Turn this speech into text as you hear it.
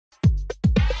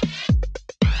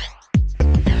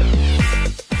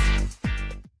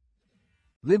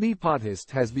Libby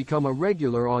Pothist has become a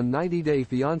regular on 90 Day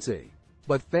Fiancé,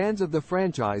 but fans of the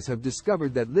franchise have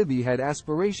discovered that Libby had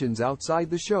aspirations outside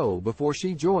the show before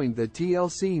she joined the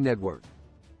TLC network.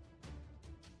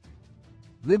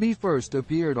 Libby first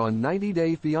appeared on 90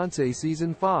 Day Fiancé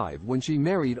Season 5 when she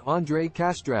married Andre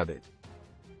Castravet.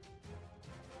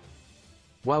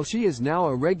 While she is now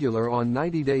a regular on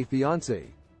 90 Day Fiancé,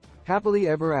 Happily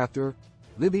Ever After,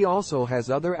 Libby also has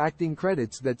other acting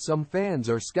credits that some fans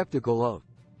are skeptical of.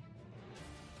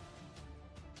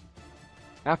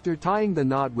 After tying the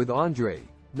knot with Andre,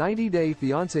 90 Day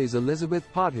Fiancé's Elizabeth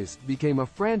Pothist became a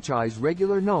franchise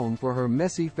regular known for her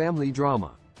messy family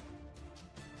drama.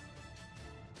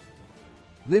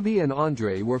 Libby and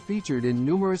Andre were featured in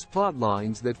numerous plot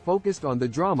lines that focused on the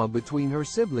drama between her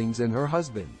siblings and her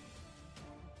husband.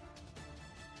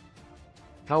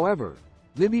 However,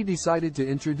 Libby decided to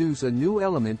introduce a new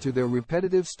element to their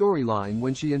repetitive storyline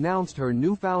when she announced her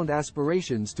newfound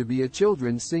aspirations to be a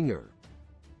children's singer.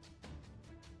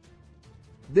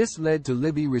 This led to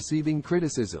Libby receiving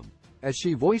criticism, as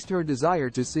she voiced her desire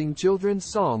to sing children's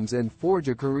songs and forge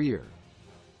a career.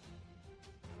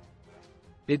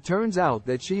 It turns out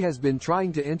that she has been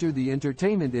trying to enter the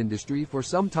entertainment industry for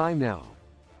some time now.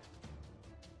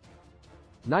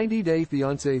 90 Day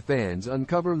Fiancé fans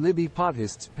uncover Libby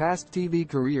Pothist's past TV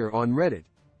career on Reddit.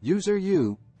 User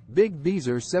Big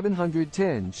Beezer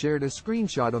 710 shared a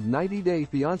screenshot of 90 Day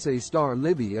Fiancé star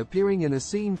Libby appearing in a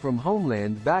scene from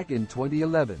Homeland back in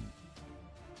 2011.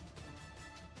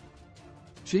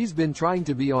 "She's been trying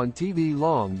to be on TV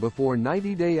long before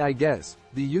 90 Day I guess,"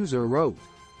 the user wrote.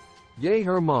 "Yay,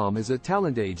 her mom is a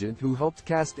talent agent who helped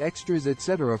cast extras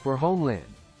etc. for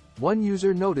Homeland," one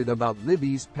user noted about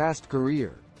Libby's past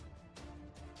career.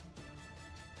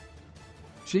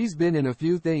 "She's been in a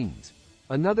few things,"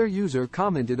 another user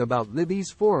commented about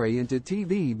Libby's foray into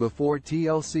TV before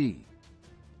TLC.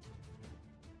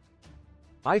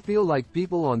 "I feel like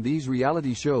people on these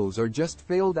reality shows are just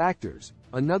failed actors,"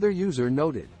 another user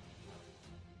noted.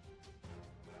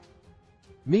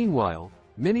 Meanwhile,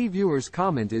 many viewers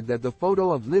commented that the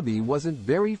photo of Libby wasn't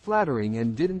very flattering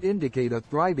and didn't indicate a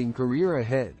thriving career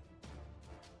ahead.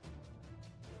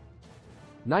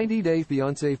 90 Day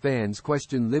Fiancé fans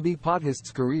questioned Libby Pothist's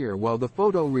career while the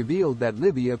photo revealed that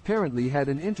Libby apparently had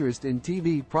an interest in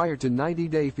TV prior to 90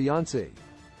 Day Fiancé.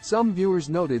 Some viewers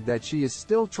noted that she is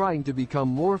still trying to become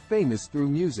more famous through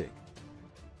music.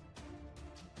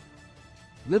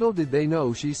 Little did they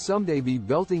know she'd someday be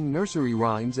belting nursery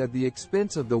rhymes at the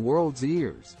expense of the world's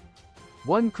ears.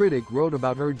 One critic wrote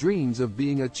about her dreams of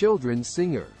being a children's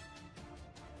singer.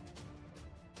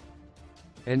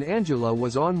 "And Angela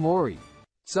was on Maury.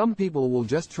 Some people will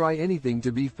just try anything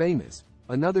to be famous,"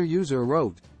 another user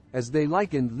wrote, as they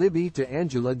likened Libby to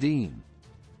Angela Dean.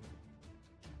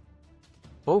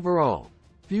 Overall,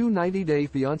 few 90 Day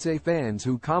Fiancé fans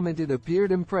who commented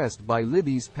appeared impressed by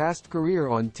Libby's past career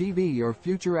on TV or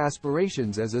future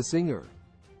aspirations as a singer.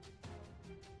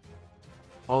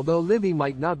 Although Libby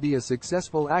might not be a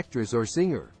successful actress or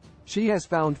singer, she has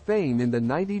found fame in the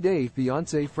 90 Day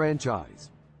Fiancé franchise.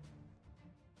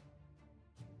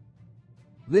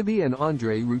 Libby and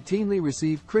Andre routinely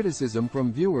receive criticism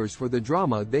from viewers for the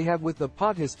drama they have with the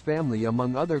Pothist family,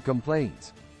 among other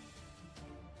complaints.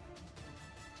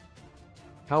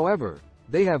 However,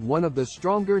 they have one of the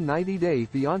stronger 90 Day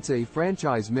Fiancé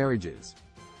franchise marriages.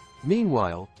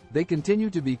 Meanwhile, they continue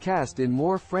to be cast in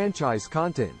more franchise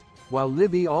content, while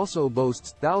Libby also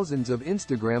boasts thousands of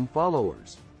Instagram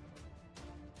followers.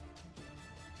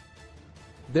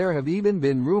 There have even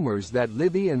been rumors that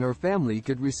Libby and her family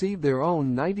could receive their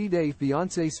own 90 Day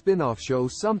Fiancé spin-off show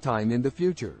sometime in the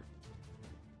future.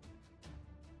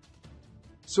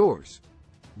 Source: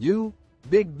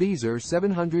 Big Beezer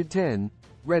 710,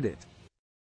 Reddit.